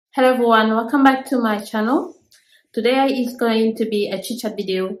Hello everyone, welcome back to my channel. Today is going to be a chit chat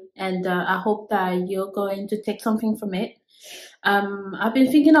video, and I hope that you're going to take something from it. I've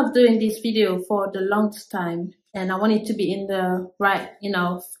been thinking of doing this video for the longest time, and I want it to be in the right,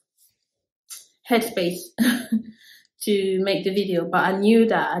 headspace to make the video, but I knew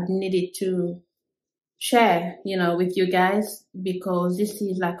that I needed to share, with you guys, because this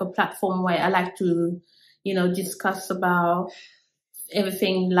is like a platform where I like to, discuss about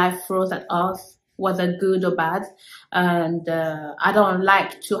everything life throws at us, whether good or bad. And I don't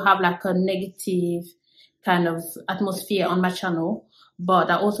like to have like a negative kind of atmosphere on my channel,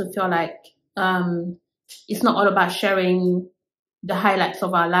 but I also feel like it's not all about sharing the highlights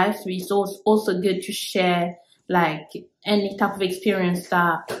of our lives. It's also good to share like any type of experience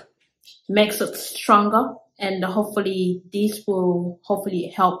that makes us stronger, and hopefully this will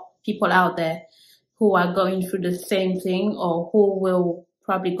hopefully help people out there who are going through the same thing, or who will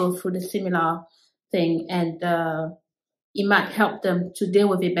probably go through the similar thing, and it might help them to deal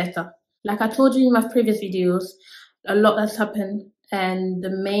with it better. Like I told you in my previous videos, a lot has happened, and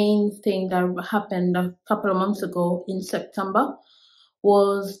the main thing that happened a couple of months ago in September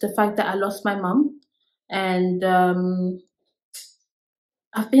was the fact that I lost my mum. And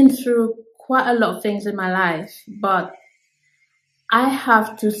I've been through quite a lot of things in my life, but I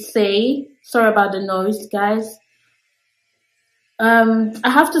have to say, sorry about the noise, guys. I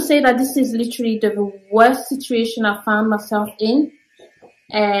have to say that this is literally the worst situation I found myself in.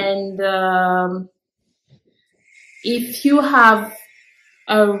 And if you have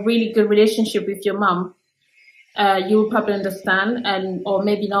a really good relationship with your mom, you will probably understand, and or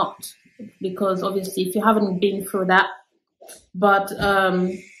maybe not, because obviously if you haven't been through that. But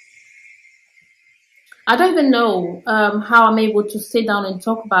I don't even know how I'm able to sit down and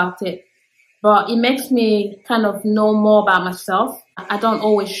talk about it, but it makes me kind of know more about myself. I don't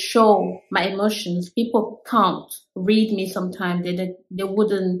always show my emotions. People can't read me sometimes. They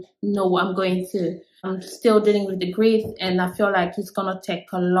wouldn't know what I'm going through. I'm still dealing with the grief, and I feel like it's going to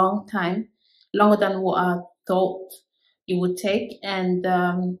take a long time, longer than what I thought it would take. And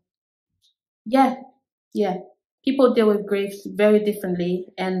yeah, people deal with grief very differently.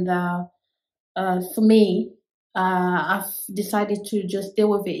 And for me, I've decided to just deal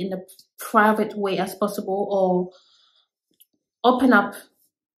with it in a private way as possible, or open up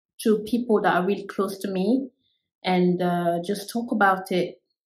to people that are really close to me, and just talk about it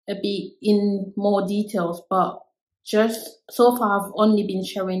a bit in more details. But just so far, I've only been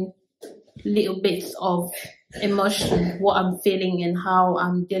sharing little bits of emotion, what I'm feeling and how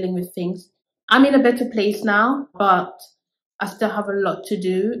I'm dealing with things. I'm in a better place now, but I still have a lot to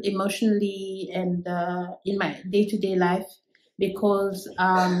do emotionally and in my day-to-day life, because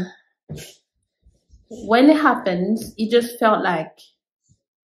when it happens, it just felt like,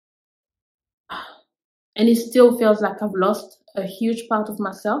 and it still feels like, I've lost a huge part of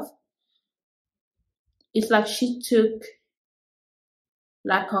myself. It's like she took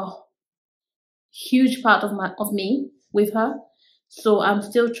like a huge part of me with her. So I'm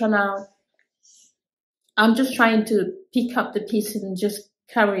just trying to pick up the pieces and just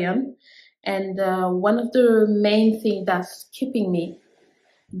carry on. And one of the main things that's keeping me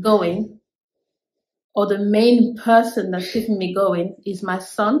going, or the main person that's keeping me going, is my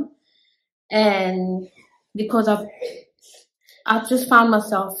son. And because I've just found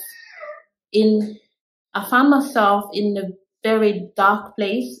myself in a very dark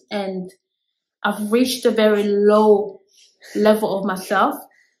place, and I've reached a very low level of myself,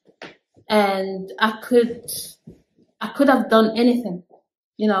 and I could have done anything,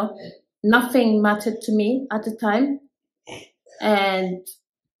 nothing mattered to me at the time, and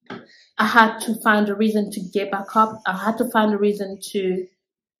I had to find a reason to get back up. I had to find a reason to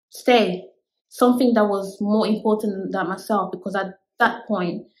stay, something that was more important than myself, because at that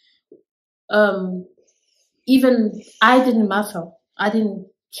point, even I didn't matter. I didn't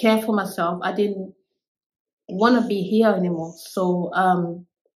care for myself. I didn't want to be here anymore. So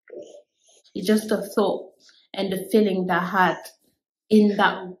it's just the thought and the feeling that I had in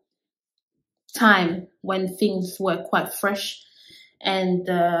that time when things were quite fresh, and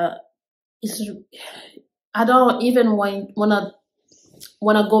I don't even wanna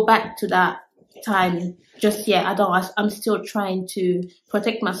go back to that time just yet. I'm still trying to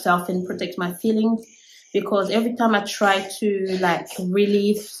protect myself and protect my feelings, because every time I try to like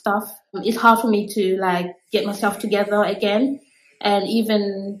relieve stuff, it's hard for me to like get myself together again. And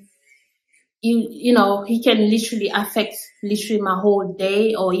even he can literally affect literally my whole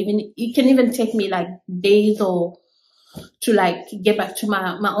day, or even it can even take me like days or to like get back to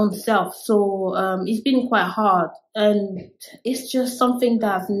my own self. So it's been quite hard, and it's just something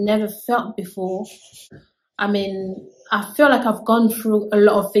that I've never felt before. I mean, I feel like I've gone through a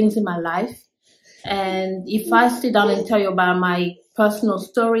lot of things in my life, and if I sit down and tell you about my personal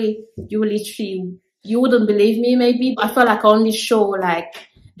story, you wouldn't believe me maybe. I feel like I only show like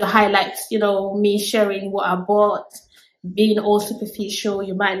the highlights, me sharing what I bought, being all superficial.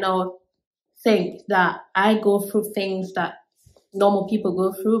 You might not think that I go through things that normal people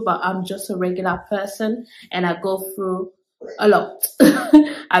go through, but I'm just a regular person and I go through a lot.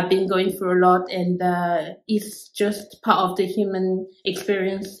 I've been going through a lot, and it's just part of the human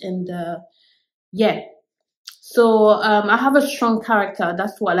experience. And yeah, so I have a strong character.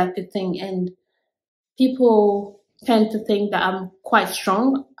 That's what I like to think, and people tend to think that I'm quite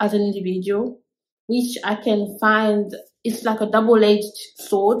strong as an individual, which I can find it's like a double-edged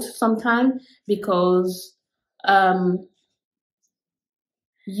sword sometimes, because um,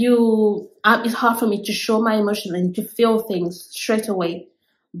 it's hard for me to show my emotion and to feel things straight away.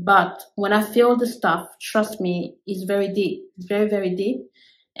 But when I feel the stuff, trust me, it's very deep, very, very deep.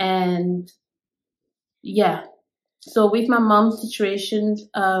 And yeah, so with my mom's situation,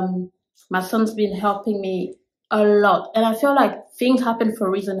 my son's been helping me a lot. And I feel like things happen for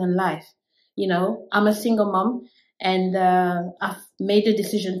a reason in life. I'm a single mom, and I've made the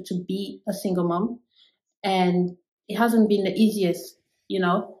decision to be a single mom. And it hasn't been the easiest, you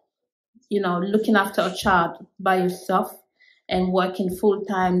know, looking after a child by yourself and working full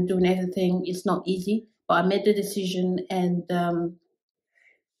time, doing everything. It's not easy, but I made the decision, and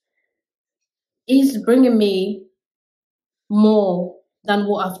it's bringing me more than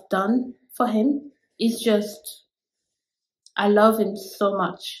what I've done for him. It's just, I love him so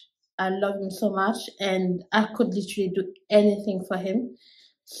much. I love him so much, and I could literally do anything for him.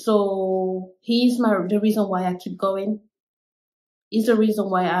 So he's the reason why I keep going. He's the reason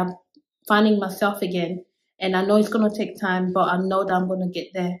why I'm finding myself again. And I know it's gonna take time, but I know that I'm gonna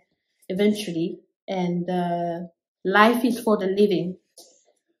get there eventually. And life is for the living.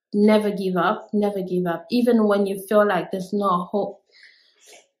 Never give up. Never give up. Even when you feel like there's no hope,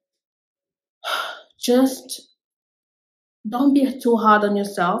 just don't be too hard on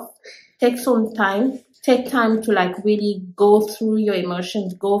yourself. Take some time. Take time to like really go through your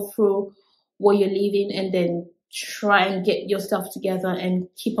emotions, go through what you're living, and then try and get yourself together and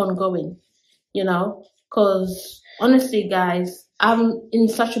keep on going, Because honestly, guys, I'm in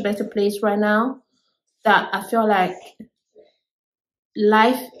such a better place right now that I feel like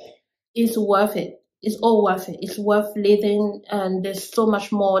life is worth it. It's all worth it. It's worth living, and there's so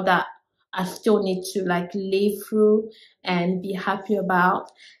much more that I still need to like live through and be happy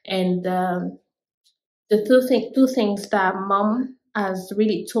about. And the two things that mom has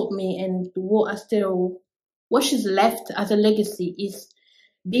really taught me, and what she's left as a legacy, is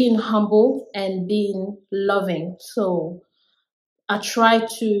being humble and being loving. So I try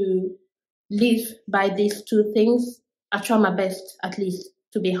to live by these two things. I try my best, at least,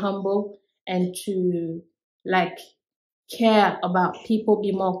 to be humble and to like care about people,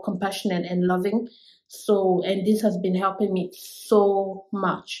 be more compassionate and loving. So, and this has been helping me so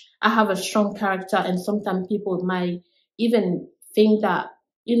much. I have a strong character, and sometimes people might even think that,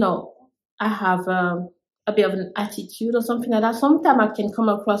 you know, I have a bit of an attitude or something like that. Sometimes I can come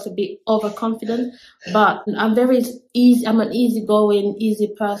across a bit overconfident, but I'm very easy. I'm an easygoing,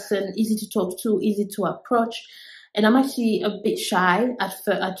 easy person, easy to talk to, easy to approach. And I'm actually a bit shy at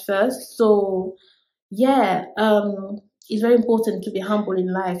first. So, yeah, it's very important to be humble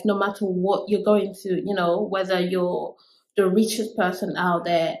in life, no matter what you're going through, whether you're the richest person out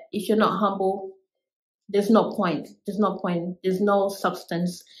there. If you're not humble, there's no point. There's no point. There's no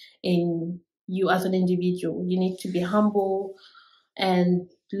substance in you as an individual. You need to be humble and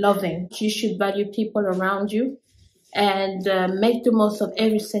loving. You should value people around you, and make the most of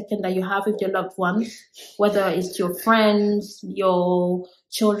every second that you have with your loved ones, whether it's your friends, your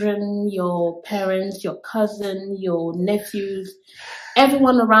children, your parents, your cousin, your nephews,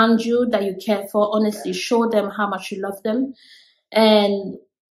 everyone around you that you care for. Honestly, show them how much you love them. And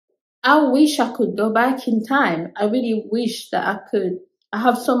I wish I could go back in time. I really wish that I could. I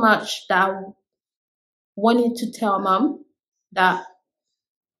have so much that I wanted to tell mom that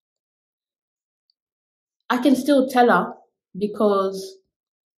I can still tell her, because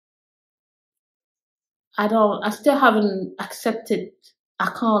I still haven't accepted.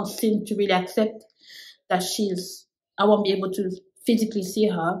 I can't seem to really accept that I won't be able to physically see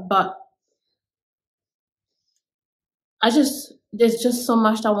her, but there's just so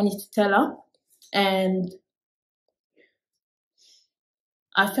much that I wanted to tell her. And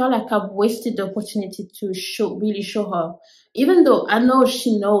I felt like I've wasted the opportunity to really show her. Even though I know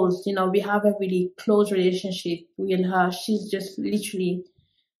she knows, we have a really close relationship with her. She's just literally,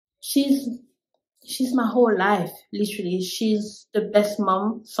 she's she's my whole life. Literally, she's the best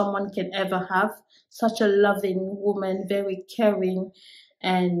mom someone can ever have. Such a loving woman, very caring,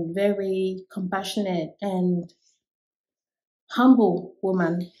 and very compassionate and humble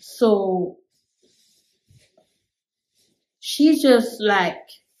woman. So she's just like,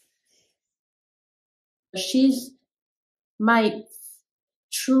 she's my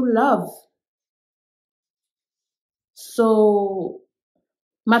true love. So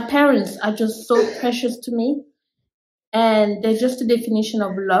my parents are just so precious to me, and they're just the definition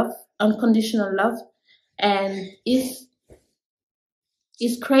of love, unconditional love. And it's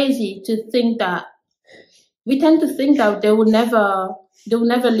crazy to think that we tend to think that they will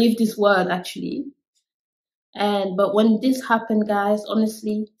never leave this world actually. And but when this happened, guys,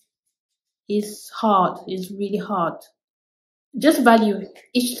 honestly, it's hard. It's really hard. Just value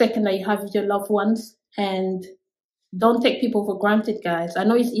each second that you have with your loved ones, and don't take people for granted, guys. I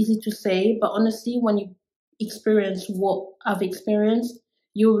know it's easy to say, but honestly, when you experience what I've experienced,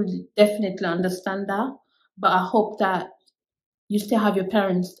 you will definitely understand that. But I hope that you still have your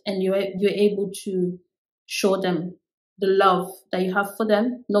parents, and you're able to show them the love that you have for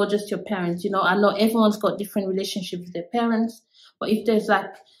them, not just your parents. I know everyone's got different relationships with their parents, but if there's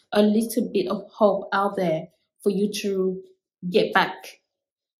like a little bit of hope out there for you to get back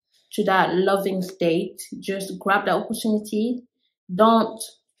to that loving state, just grab that opportunity. Don't,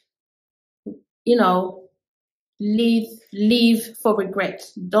 you know, leave for regret.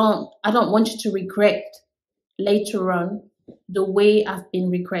 I don't want you to regret later on the way I've been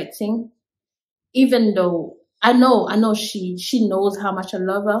regretting. Even though I know she knows how much I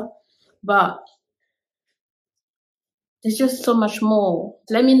love her, but there's just so much more.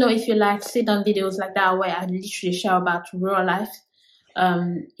 Let me know if you like sit down videos like that where I literally share about real life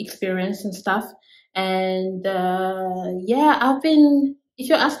experience and stuff. And yeah, if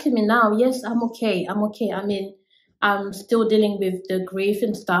you're asking me now, yes, I'm okay. I'm okay. I mean, I'm still dealing with the grief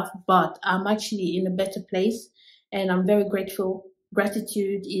and stuff, but I'm actually in a better place, and I'm very grateful.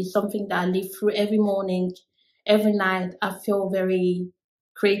 Gratitude is something that I live through every morning, every night. I feel very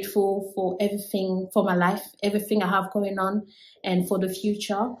grateful for everything, for my life, everything I have going on, and for the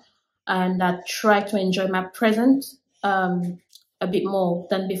future. And I try to enjoy my present a bit more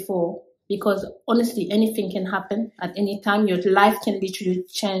than before, because honestly, anything can happen at any time. Your life can literally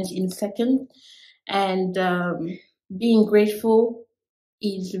change in a second. And being grateful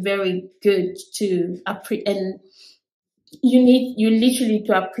is very good to appreciate, and you literally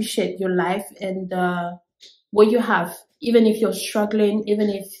to appreciate your life and what you have, even if you're struggling, even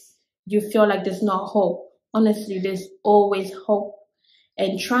if you feel like there's no hope. Honestly, there's always hope,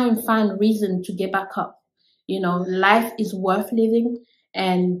 and try and find reason to get back up. Life is worth living,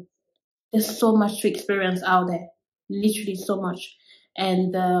 and there's so much to experience out there, literally so much.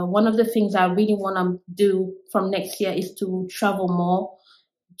 And one of the things I really want to do from next year is to travel more,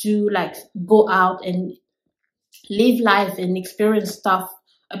 do like go out and live life and experience stuff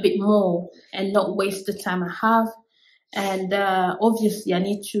a bit more, and not waste the time I have. And obviously, I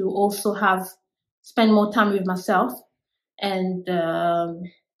need to also spend more time with myself, and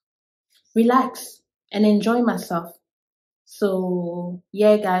relax and enjoy myself. So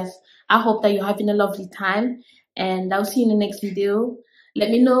yeah, guys, I hope that you're having a lovely time, and I'll see you in the next video. Let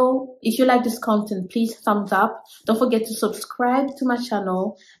me know if you like this content. Please thumbs up. Don't forget to subscribe to my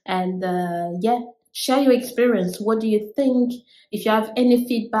channel, and yeah, share your experience. What do you think? If you have any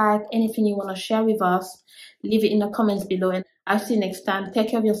feedback, anything you want to share with us, leave it in the comments below, and I'll see you next time.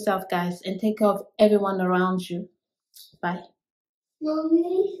 Take care of yourself, guys, and take care of everyone around you. Bye.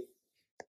 Mommy.